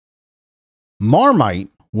Marmite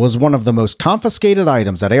was one of the most confiscated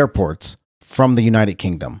items at airports from the United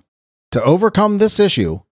Kingdom. To overcome this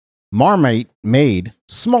issue, Marmite made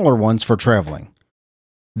smaller ones for traveling.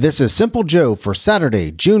 This is Simple Joe for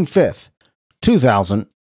Saturday, June 5th,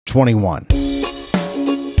 2021.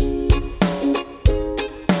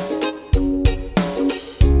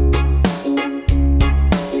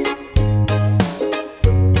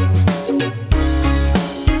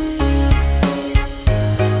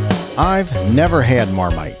 I've never had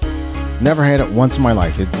Marmite. Never had it once in my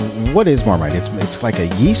life. What is Marmite? It's like a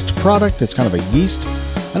yeast product. It's kind of a yeast.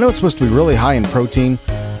 I know it's supposed to be really high in protein.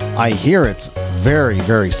 I hear it's very,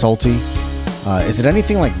 very salty. Is it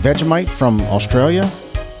anything like Vegemite from Australia?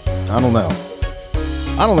 I don't know.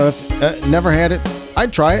 If never had it.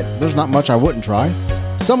 I'd try it. There's not much I wouldn't try.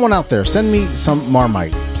 Someone out there, send me some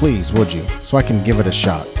Marmite, please, would you? So I can give it a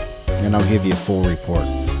shot. And I'll give you a full report.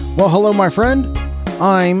 Well, hello, my friend.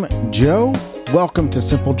 I'm Joe. Welcome to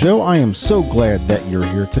Simple Joe. I am so glad that you're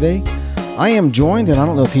here today. I am joined, and I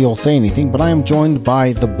don't know if he'll say anything, but I am joined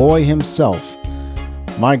by the boy himself,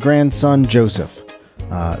 my grandson, Joseph.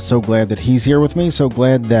 So glad that he's here with me. So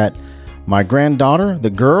glad that my granddaughter, the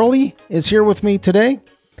girlie, is here with me today.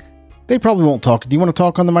 They probably won't talk. Do you want to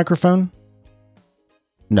talk on the microphone?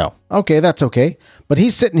 No. Okay, that's okay. But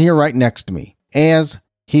he's sitting here right next to me, as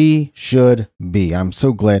he should be. I'm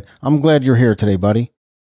so glad. I'm glad you're here today, buddy.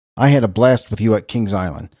 I had a blast with you at Kings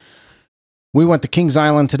Island. We went to Kings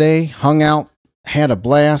Island today, hung out, had a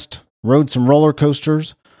blast, rode some roller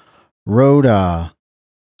coasters, rode, had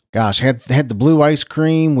the blue ice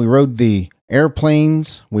cream. We rode the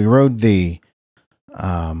airplanes. We rode the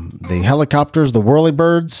helicopters, the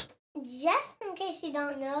whirlybirds. Just in case you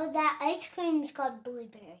don't know, that ice cream is called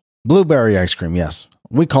blueberry. Blueberry ice cream, yes.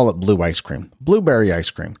 We call it blue ice cream. Blueberry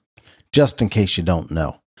ice cream, just in case you don't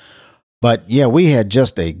know. But yeah, we had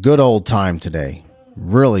just a good old time today.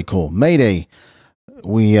 Really cool. We'll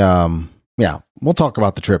talk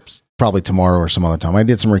about the trips probably tomorrow or some other time. I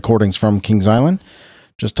did some recordings from Kings Island,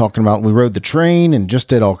 just talking about, we rode the train and just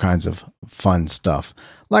did all kinds of fun stuff.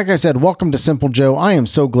 Like I said, welcome to Simple Joe. I am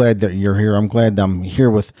so glad that you're here. I'm glad I'm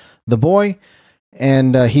here with the boy.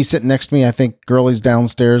 And he's sitting next to me. I think Girlie's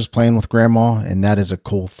downstairs playing with Grandma, and that is a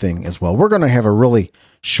cool thing as well. We're going to have a really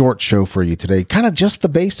short show for you today. Kind of just the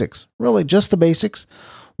basics. Really, just the basics.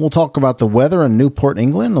 We'll talk about the weather in Newport,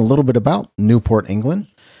 England, a little bit about Newport, England.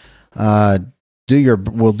 We'll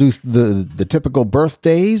do the typical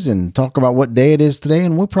birthdays and talk about what day it is today,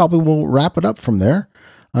 and we probably will wrap it up from there.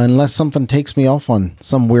 Unless something takes me off on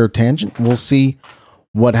some weird tangent. We'll see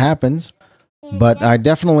what happens. But I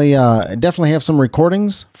definitely have some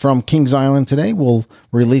recordings from Kings Island today. We'll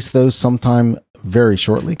release those sometime very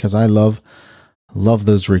shortly because I love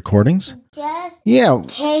those recordings. Just in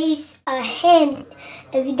case a hint,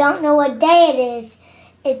 if you don't know what day it is,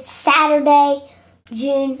 it's Saturday,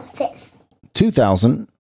 June 5th.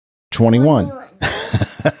 2021.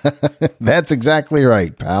 That's exactly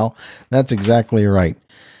right, pal. That's exactly right.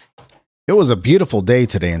 It was a beautiful day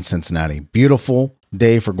today in Cincinnati. Beautiful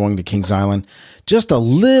day for going to Kings Island. Just a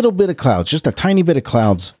little bit of clouds, just a tiny bit of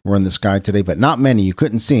clouds were in the sky today, but not many. You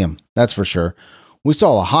couldn't see them, that's for sure. We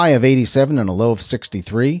saw a high of 87 and a low of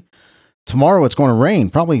 63. Tomorrow it's going to rain,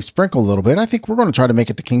 probably sprinkle a little bit. I think we're going to try to make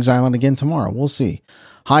it to Kings Island again tomorrow. We'll see.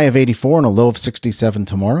 High of 84 and a low of 67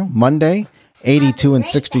 tomorrow. Monday, 82 and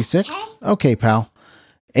 66. Okay, pal.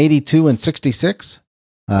 82 and 66.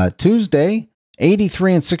 Tuesday,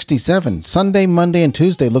 83 and 67. Sunday, Monday, and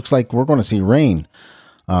Tuesday looks like we're going to see rain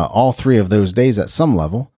all three of those days at some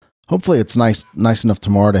level. Hopefully it's nice enough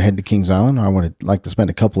tomorrow to head to Kings Island. I would like to spend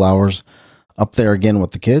a couple hours up there again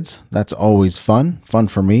with the kids. That's always fun. Fun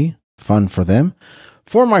for me, fun for them.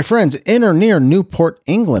 For my friends in or near Newport,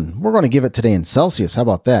 England, we're going to give it today in Celsius. How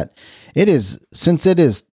about that? It is 10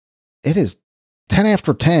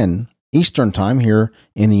 after 10 Eastern time here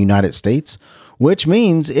in the United States, which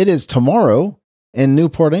means it is tomorrow in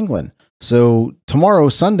Newport, England. So tomorrow,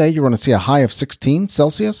 Sunday, you're going to see a high of 16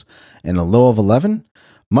 Celsius and a low of 11.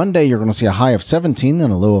 Monday, you're going to see a high of 17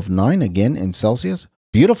 and a low of 9 again in Celsius.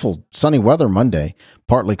 Beautiful sunny weather Monday,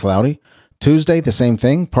 partly cloudy. Tuesday, the same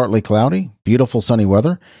thing, partly cloudy, beautiful sunny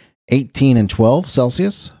weather. 18 and 12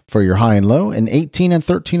 Celsius for your high and low, and 18 and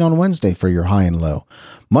 13 on Wednesday for your high and low.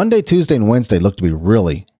 Monday, Tuesday, and Wednesday look to be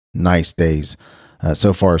really nice days.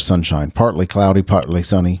 So far as sunshine, partly cloudy, partly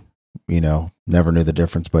sunny. Never knew the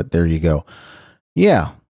difference, but there you go.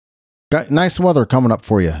 Yeah, got nice weather coming up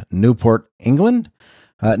for you. Newport, England.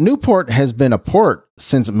 Newport has been a port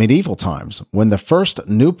since medieval times, when the first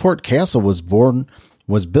Newport Castle was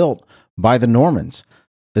built by the Normans.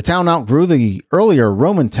 The town outgrew the earlier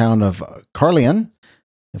Roman town of Caerleon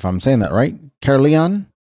if I'm saying that right, Caerleon,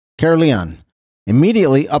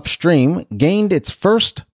 immediately upstream, gained its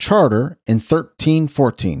first charter in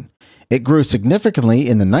 1314. It grew significantly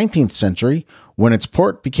in the 19th century when its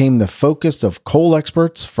port became the focus of coal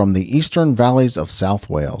exports from the eastern valleys of South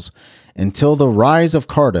Wales. Until the rise of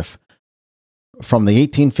Cardiff from the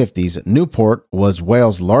 1850s, Newport was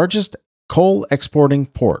Wales' largest coal exporting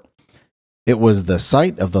port. It was the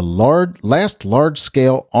site of the last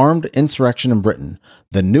large-scale armed insurrection in Britain,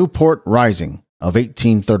 the Newport Rising of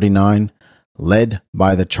 1839, led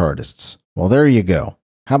by the Chartists. Well, there you go.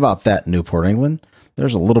 How about that, Newport, England?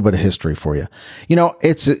 There's a little bit of history for you. You know,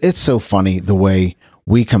 it's so funny the way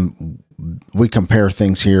we compare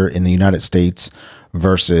things here in the United States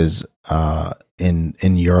versus in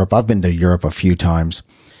Europe. I've been to Europe a few times,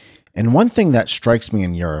 and one thing that strikes me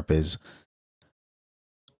in Europe is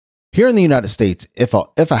here in the United States, if a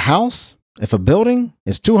building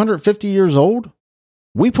is 250 years old,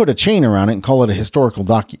 we put a chain around it and call it a historical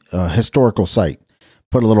site.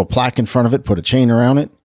 Put a little plaque in front of it, put a chain around it,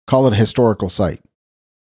 call it a historical site.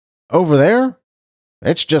 Over there,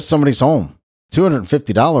 it's just somebody's home.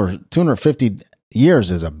 $250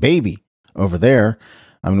 years is a baby over there.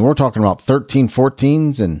 I mean, we're talking about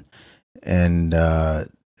 14s and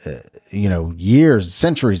years,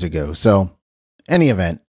 centuries ago. So, any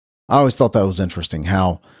event, I always thought that was interesting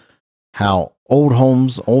how old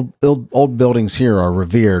homes, old buildings here are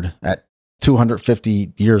revered at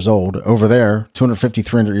 250 years old. Over there, 250,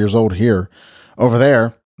 300 years old here. Over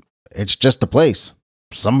there, it's just a place.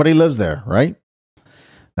 Somebody lives there, right?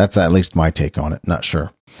 That's at least my take on it. Not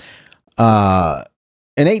sure.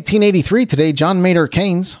 In 1883, today, John Maynard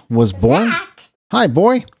Keynes was born. Hi,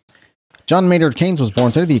 boy. John Maynard Keynes was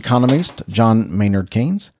born today, the economist, John Maynard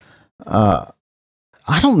Keynes.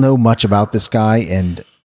 I don't know much about this guy and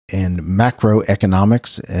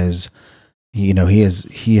macroeconomics, as you know, he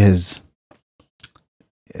is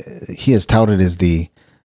touted as the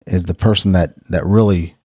person that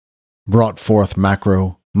really brought forth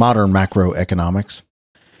modern macroeconomics.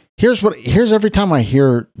 Here's every time I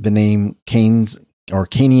hear the name Keynes or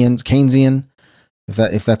Keynesian,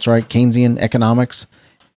 if that's right, Keynesian economics.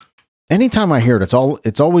 Anytime I hear it,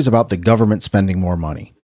 it's always about the government spending more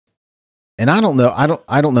money. And I don't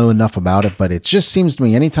know enough about it, but it just seems to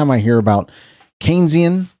me anytime I hear about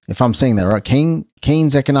Keynesian, if I'm saying that right,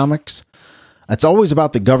 Keynes economics, it's always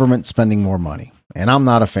about the government spending more money. And I'm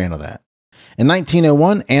not a fan of that. In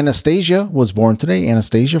 1901, Anastasia was born today.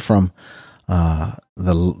 Anastasia from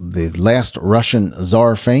the last Russian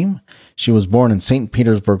Tsar fame. She was born in St.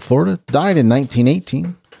 Petersburg, Florida. Died in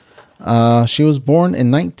 1918. She was born in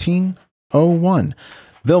 1901.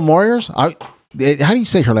 Bill Moyers. How do you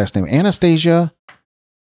say her last name? Anastasia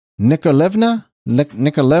Nikolaevna?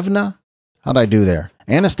 Nikolaevna? How'd I do there?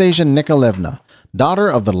 Anastasia Nikolaevna, daughter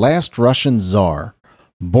of the last Russian Tsar,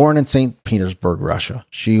 born in St. Petersburg, Russia.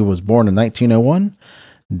 She was born in 1901.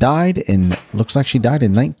 Looks like she died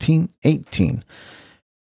in 1918.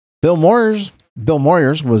 Bill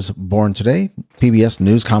Moyers was born today, PBS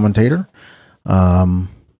news commentator. I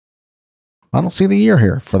don't see the year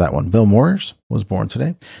here for that one. Bill Moyers was born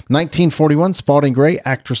today. 1941, Spalding Gray,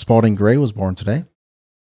 actor Spalding Gray was born today.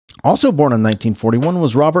 Also born in 1941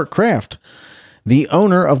 was Robert Kraft, the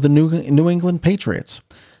owner of the New England Patriots.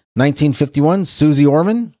 1951, Susie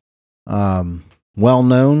Orman,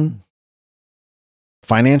 well-known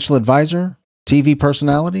financial advisor, TV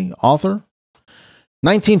personality, author.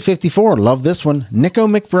 1954, love this one, Nicko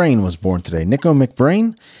McBrain was born today. Nicko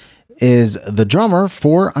McBrain is the drummer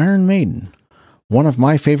for Iron Maiden, one of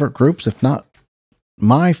my favorite groups, if not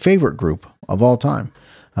my favorite group of all time.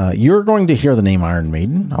 You're going to hear the name Iron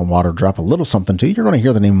Maiden. I'll water drop a little something to you. You're going to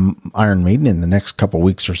hear the name Iron Maiden in the next couple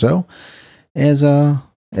weeks or so as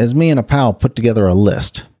me and a pal put together a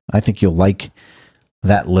list. I think you'll like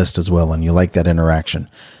that list as well, and you'll like that interaction.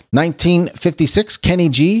 1956, Kenny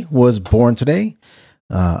G was born today.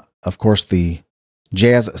 Of course, the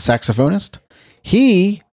jazz saxophonist.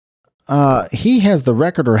 He has the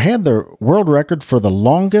record, or had the world record, for the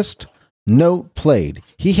longest note played.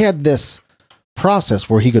 He had this process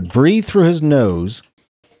where he could breathe through his nose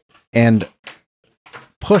and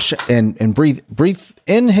push and breathe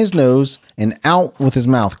in his nose and out with his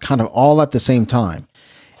mouth, kind of all at the same time.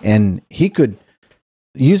 And he could,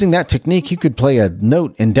 using that technique, he could play a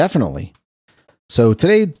note indefinitely. So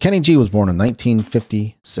today, Kenny G was born in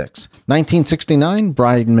 1956. 1969,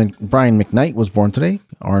 Brian McKnight was born today,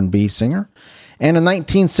 R&B singer. And in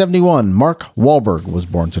 1971, Mark Wahlberg was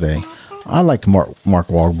born today. I like Mark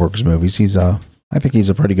Wahlberg's movies. I think he's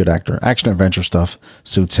a pretty good actor. Action adventure stuff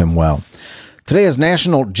suits him well. Today is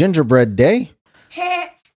National Gingerbread Day.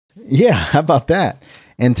 Yeah, how about that?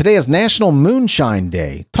 And today is National Moonshine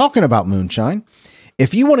Day. Talking about moonshine,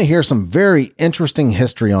 if you want to hear some very interesting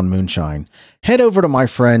history on moonshine, head over to my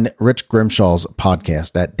friend Rich Grimshaw's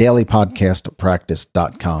podcast at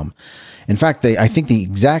dailypodcastpractice.com. In fact, I think the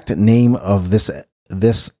exact name of this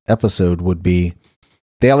episode would be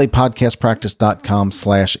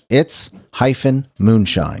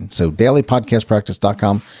dailypodcastpractice.com/it's-moonshine. So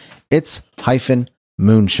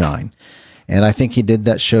dailypodcastpractice.com/it's-moonshine. And I think he did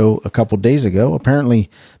that show a couple days ago. Apparently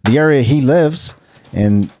the area he lives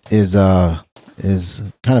in is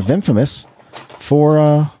kind of infamous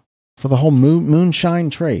for the whole moonshine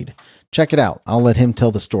trade. Check it out. I'll let him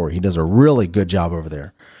tell the story. He does a really good job over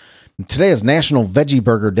there. And today is National Veggie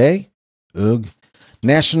Burger Day. Ugh. You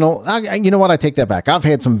know what? I take that back. I've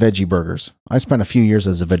had some veggie burgers. I spent a few years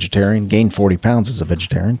as a vegetarian, gained 40 pounds as a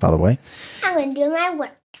vegetarian, by the way. I'm going to do my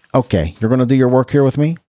work. Okay. You're going to do your work here with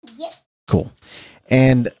me? Yep. Cool.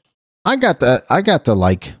 And I got to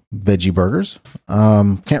like veggie burgers.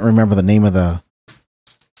 Can't remember the name of there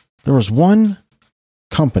was one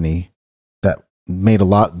company that made a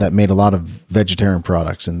lot of vegetarian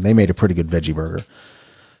products, and they made a pretty good veggie burger.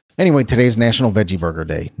 Anyway, today's National Veggie Burger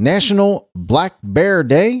Day. National Black Bear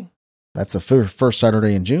Day. That's the first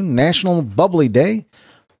Saturday in June. National Bubbly Day.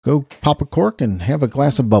 Go pop a cork and have a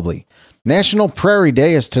glass of bubbly. National Prairie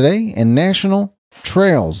Day is today, and National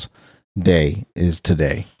Trails Day is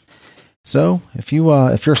today. So if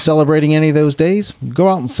you're celebrating any of those days, go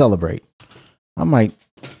out and celebrate. I might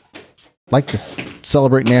like to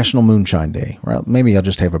celebrate National Moonshine Day. Well, maybe I'll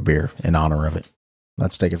just have a beer in honor of it.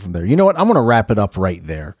 Let's take it from there. You know what? I'm going to wrap it up right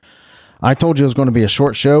there. I told you it was going to be a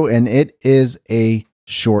short show, and it is a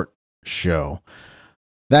short show.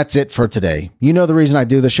 That's it for today. You know the reason I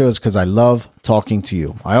do the show is because I love talking to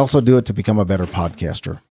you. I also do it to become a better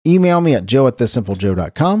podcaster. Email me at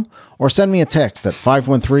joe@thissimplejoe.com or send me a text at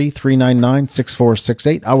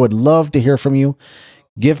 513-399-6468. I would love to hear from you.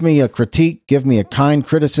 Give me a critique. Give me a kind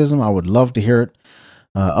criticism. I would love to hear it.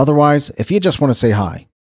 Otherwise, if you just want to say hi,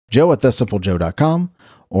 joe@thissimplejoe.com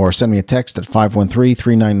or send me a text at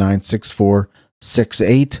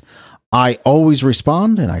 513-399-6468. I always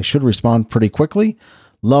respond, and I should respond pretty quickly.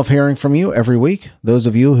 Love hearing from you every week. Those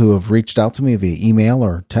of you who have reached out to me via email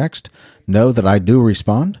or text know that I do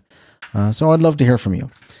respond. So I'd love to hear from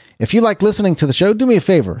you. If you like listening to the show, do me a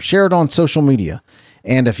favor. Share it on social media.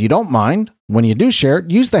 And if you don't mind, when you do share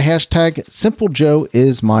it, use the hashtag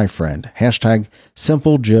SimpleJoeIsMyFriend. Hashtag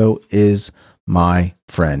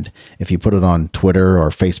SimpleJoeIsMyFriend. If you put it on Twitter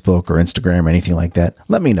or Facebook or Instagram or anything like that,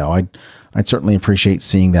 let me know. I'd certainly appreciate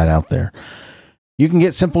seeing that out there. You can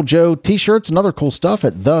get Simple Joe t-shirts and other cool stuff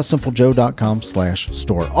at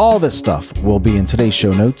thesimplejoe.com/store. All this stuff will be in today's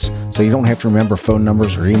show notes, so you don't have to remember phone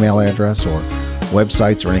numbers or email address or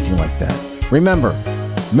websites or anything like that. Remember,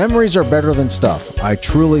 memories are better than stuff. I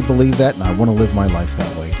truly believe that, and I want to live my life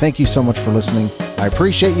that way. Thank you so much for listening. I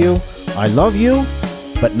appreciate you. I love you,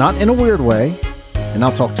 but not in a weird way, and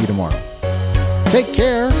I'll talk to you tomorrow. Take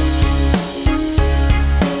care.